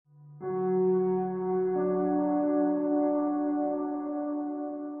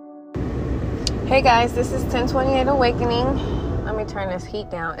Hey guys, this is 1028 Awakening. Let me turn this heat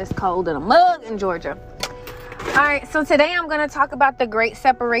down. It's cold in a mug in Georgia. Alright, so today I'm going to talk about the Great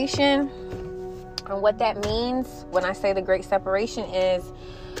Separation. And what that means when I say the Great Separation is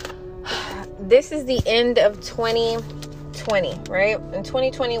this is the end of 2020, right? And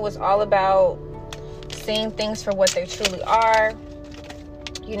 2020 was all about seeing things for what they truly are,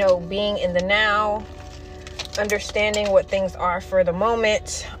 you know, being in the now, understanding what things are for the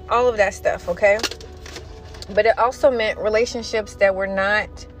moment, all of that stuff, okay? But it also meant relationships that were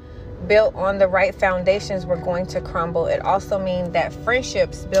not built on the right foundations were going to crumble. It also means that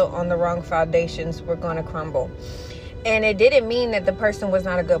friendships built on the wrong foundations were going to crumble. And it didn't mean that the person was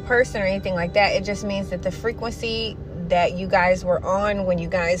not a good person or anything like that. It just means that the frequency that you guys were on when you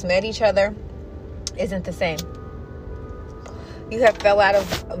guys met each other isn't the same. You have fell out of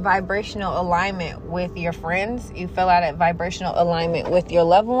vibrational alignment with your friends. You fell out of vibrational alignment with your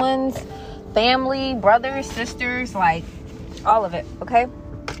loved ones, family, brothers, sisters, like all of it, okay?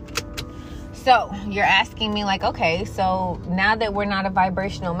 So you're asking me like, okay, so now that we're not a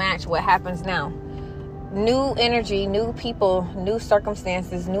vibrational match, what happens now? New energy, new people, new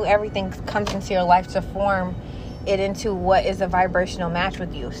circumstances, new everything comes into your life to form it into what is a vibrational match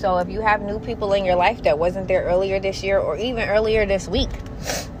with you. So if you have new people in your life that wasn't there earlier this year or even earlier this week,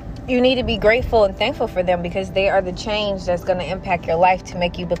 you need to be grateful and thankful for them because they are the change that's going to impact your life to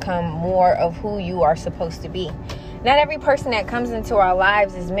make you become more of who you are supposed to be. Not every person that comes into our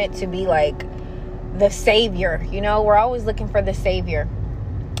lives is meant to be like the savior. You know, we're always looking for the savior,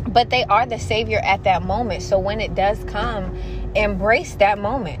 but they are the savior at that moment. So when it does come, embrace that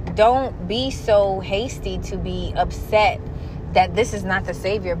moment. Don't be so hasty to be upset that this is not the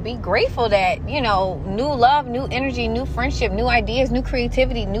savior. Be grateful that, you know, new love, new energy, new friendship, new ideas, new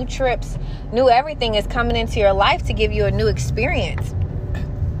creativity, new trips, new everything is coming into your life to give you a new experience.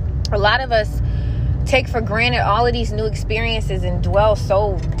 A lot of us take for granted all of these new experiences and dwell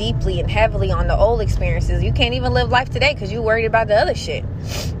so deeply and heavily on the old experiences. You can't even live life today because you're worried about the other shit.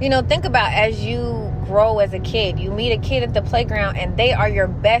 You know, think about as you grow as a kid. You meet a kid at the playground and they are your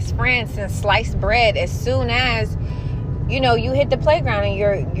best friends since sliced bread. As soon as, you know, you hit the playground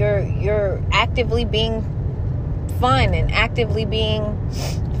and you're actively being fun and actively being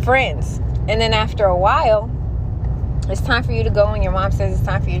friends. And then after a while, it's time for you to go, and your mom says it's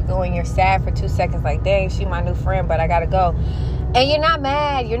time for you to go, and you're sad for 2 seconds, like, dang, she my new friend, but I gotta go. And you're not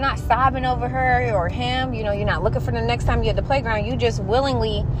mad, you're not sobbing over her or him, you know, you're not looking for the next time you hit the playground. You just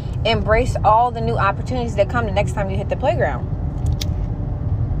willingly embrace all the new opportunities that come the next time you hit the playground.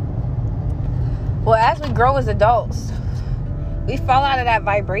 Well, as we grow as adults, we fall out of that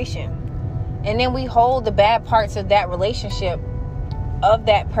vibration, and then we hold the bad parts of that relationship, of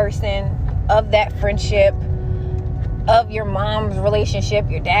that person, of that friendship, of your mom's relationship,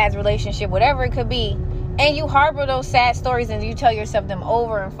 your dad's relationship, whatever it could be, and you harbor those sad stories and you tell yourself them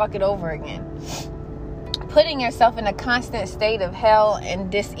over and fuck it over again, putting yourself in a constant state of hell and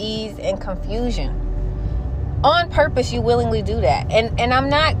dis-ease and confusion. On purpose, you willingly do that. And I'm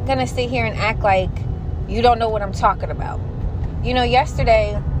not gonna sit here and act like you don't know what I'm talking about. You know,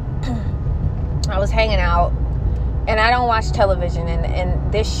 yesterday I was hanging out, and I don't watch television,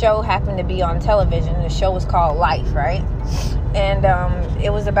 and this show happened to be on television. The show was called Life, right? And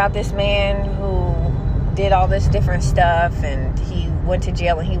it was about this man who did all this different stuff, and he went to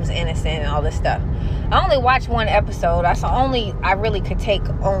jail, and he was innocent, and all this stuff. I only watched one episode. I really could take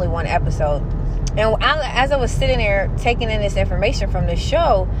only one episode. And as I was sitting there taking in this information from this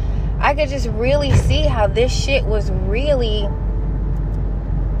show, I could just really see how this shit was really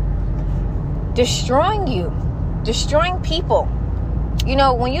destroying you. Destroying people. You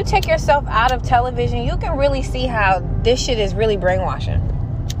know, when you take yourself out of television, you can really see how this shit is really brainwashing.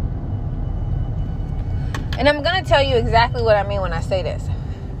 And I'm going to tell you exactly what I mean when I say this.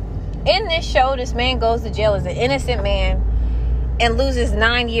 In this show, this man goes to jail as an innocent man and loses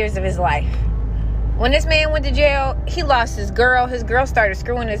 9 years of his life. When this man went to jail, he lost his girl. His girl started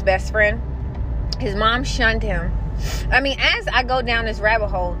screwing his best friend. His mom shunned him. I mean, as I go down this rabbit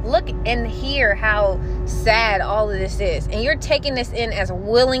hole, look and hear how sad all of this is. And you're taking this in as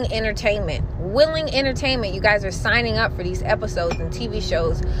willing entertainment. Willing entertainment. You guys are signing up for these episodes and TV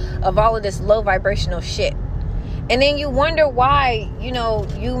shows of all of this low vibrational shit. And then you wonder why, you know,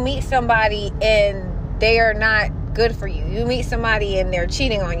 you meet somebody and they are not good for you. You meet somebody and they're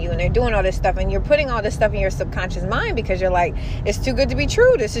cheating on you and they're doing all this stuff, and you're putting all this stuff in your subconscious mind because you're like, it's too good to be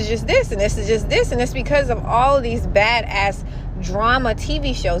true. This is just this, and this is just this, and it's because of all of these badass drama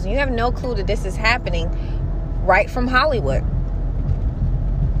TV shows, and you have no clue that this is happening right from Hollywood.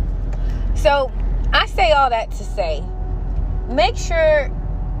 So I say all that to say, make sure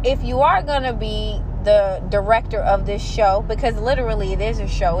if you are going to be the director of this show, because literally it is a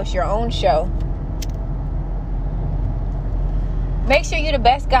show, it's your own show, make sure you're the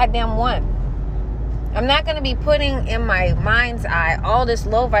best goddamn one. I'm not going to be putting in my mind's eye all this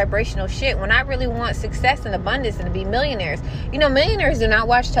low vibrational shit when I really want success and abundance and to be millionaires. You know, millionaires do not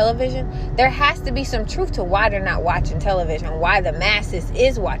watch television. There has to be some truth to why they're not watching television, why the masses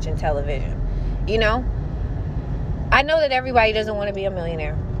is watching television. You know, I know that everybody doesn't want to be a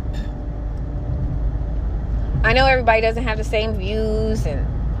millionaire. I know everybody doesn't have the same views and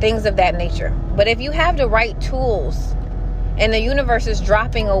things of that nature. But if you have the right tools and the universe is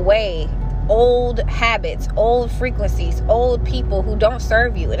dropping away old habits, old frequencies, old people who don't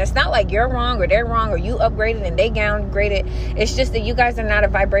serve you. And it's not like you're wrong or they're wrong or you upgraded and they downgraded. It's just that you guys are not a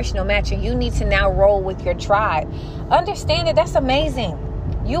vibrational match and you need to now roll with your tribe. Understand that that's amazing.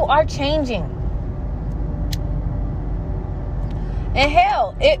 You are changing. And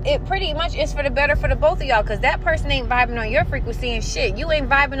hell, it pretty much is for the better for the both of y'all, because that person ain't vibing on your frequency and shit. You ain't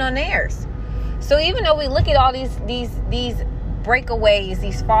vibing on theirs. So even though we look at all these breakaways,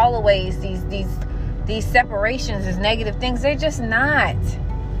 these fallaways, these separations as negative things, they're just not.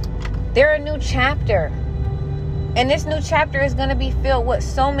 They're a new chapter. And this new chapter is going to be filled with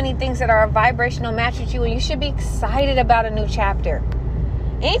so many things that are a vibrational match with you, and you should be excited about a new chapter.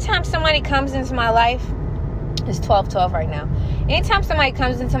 Anytime somebody comes into my life, it's 12:12 right now. Anytime somebody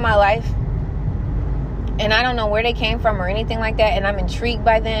comes into my life and I don't know where they came from or anything like that, and I'm intrigued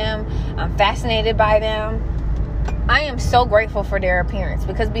by them, I'm fascinated by them, I am so grateful for their appearance,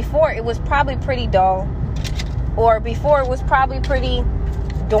 because before it was probably pretty dull, or before it was probably pretty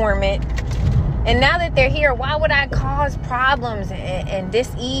dormant. And now that they're here, why would I cause problems and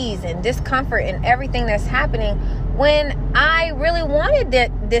dis-ease and discomfort and everything that's happening when I really wanted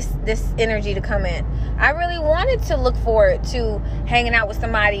this energy to come in? I really wanted to look forward to hanging out with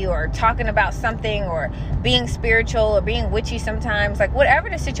somebody or talking about something or being spiritual or being witchy sometimes. Like, whatever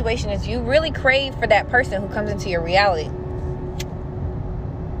the situation is, you really crave for that person who comes into your reality.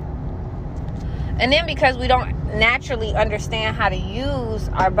 And then because we don't naturally understand how to use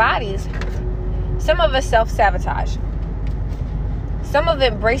our bodies, some of us self-sabotage. Some of us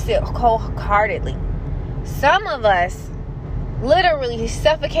embrace it wholeheartedly. Some of us literally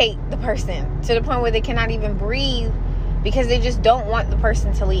suffocate the person to the point where they cannot even breathe because they just don't want the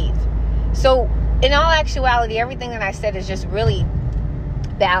person to leave. So in all actuality, everything that I said is just really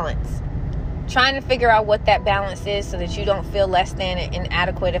balance. Trying to figure out what that balance is so that you don't feel less than and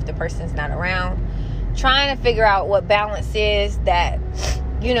inadequate if the person's not around. Trying to figure out what balance is that,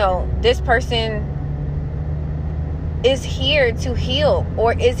 you know, this person is here to heal,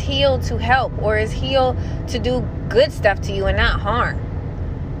 or is healed to help, or is healed to do good stuff to you and not harm.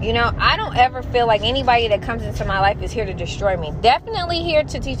 You know, I don't ever feel like anybody that comes into my life is here to destroy me. Definitely here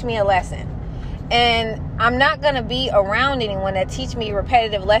to teach me a lesson. And I'm not going to be around anyone that teach me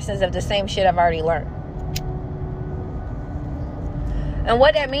repetitive lessons of the same shit I've already learned. And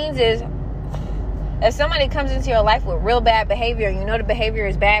what that means is, if somebody comes into your life with real bad behavior, you know the behavior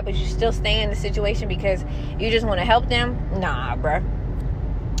is bad, but you still stay in the situation because you just want to help them, nah, bruh.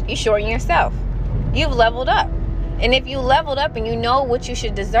 You shorten yourself. You've leveled up. And if you leveled up and you know what you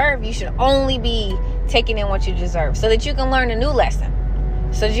should deserve, you should only be taking in what you deserve so that you can learn a new lesson,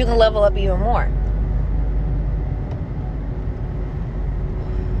 so that you can level up even more.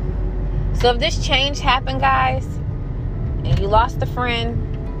 So if this change happened, guys, and you lost a friend,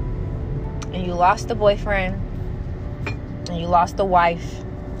 and you lost a boyfriend, and you lost a wife,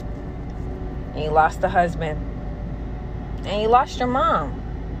 and you lost a husband, and you lost your mom,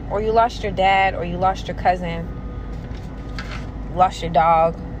 or you lost your dad, or you lost your cousin, you lost your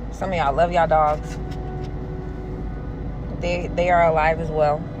dog. Some of y'all love y'all dogs. They are alive as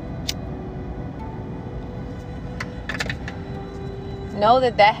well. Know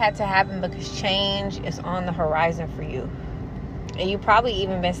that had to happen because change is on the horizon for you. And you probably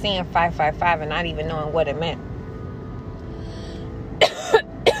even been seeing 555 and not even knowing what it meant.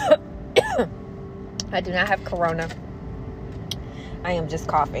 I do not have corona. I am just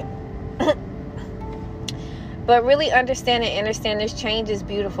coughing. But really understand this change is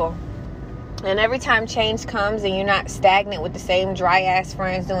beautiful. And every time change comes and you're not stagnant with the same dry ass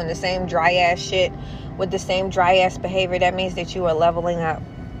friends doing the same dry ass shit with the same dry ass behavior, that means that you are leveling up.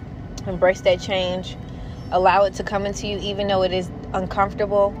 Embrace that change. Allow it to come into you, even though it is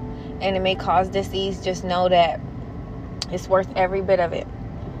uncomfortable and it may cause dis-ease. Just know that it's worth every bit of it.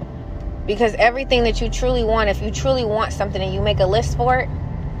 Because everything that you truly want, if you truly want something and you make a list for it,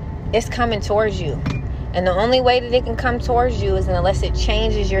 it's coming towards you. And the only way that it can come towards you is unless it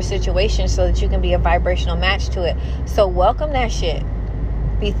changes your situation so that you can be a vibrational match to it. So welcome that shit.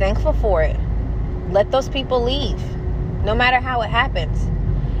 Be thankful for it. Let those people leave, no matter how it happens.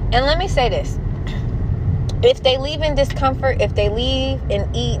 And let me say this. If they leave in discomfort, if they leave in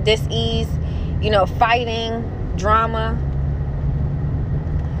dis-ease, fighting, drama,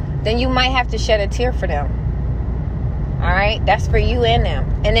 then you might have to shed a tear for them. All right? That's for you and them.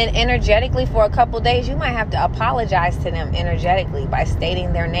 And then energetically, for a couple days, you might have to apologize to them energetically by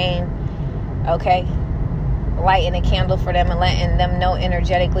stating their name, okay? Lighting a candle for them and letting them know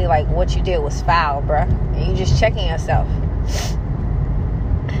energetically, like, what you did was foul, bruh. And you just checking yourself.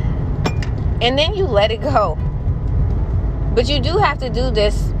 And then you let it go. But you do have to do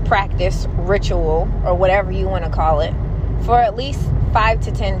this practice, ritual, or whatever you want to call it, for at least 5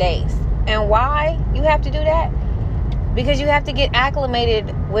 to 10 days. And why you have to do that? Because you have to get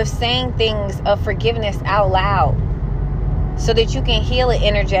acclimated with saying things of forgiveness out loud so that you can heal it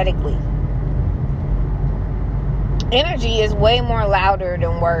energetically. Energy is way more louder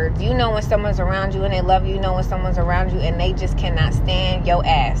than words. You know when someone's around you and they love you. You know when someone's around you and they just cannot stand your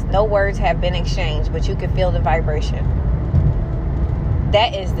ass. No words have been exchanged, but you can feel the vibration.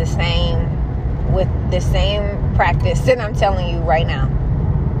 That is the same with the same practice that I'm telling you right now.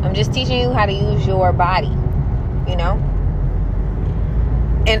 I'm just teaching you how to use your body,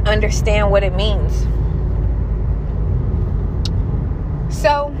 and understand what it means.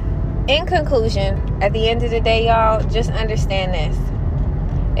 So, in conclusion, at the end of the day, y'all, just understand this.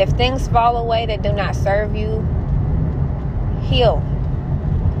 If things fall away that do not serve you, heal.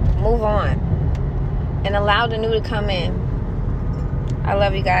 Move on. And allow the new to come in. I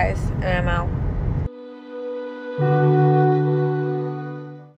love you guys, and I'm out.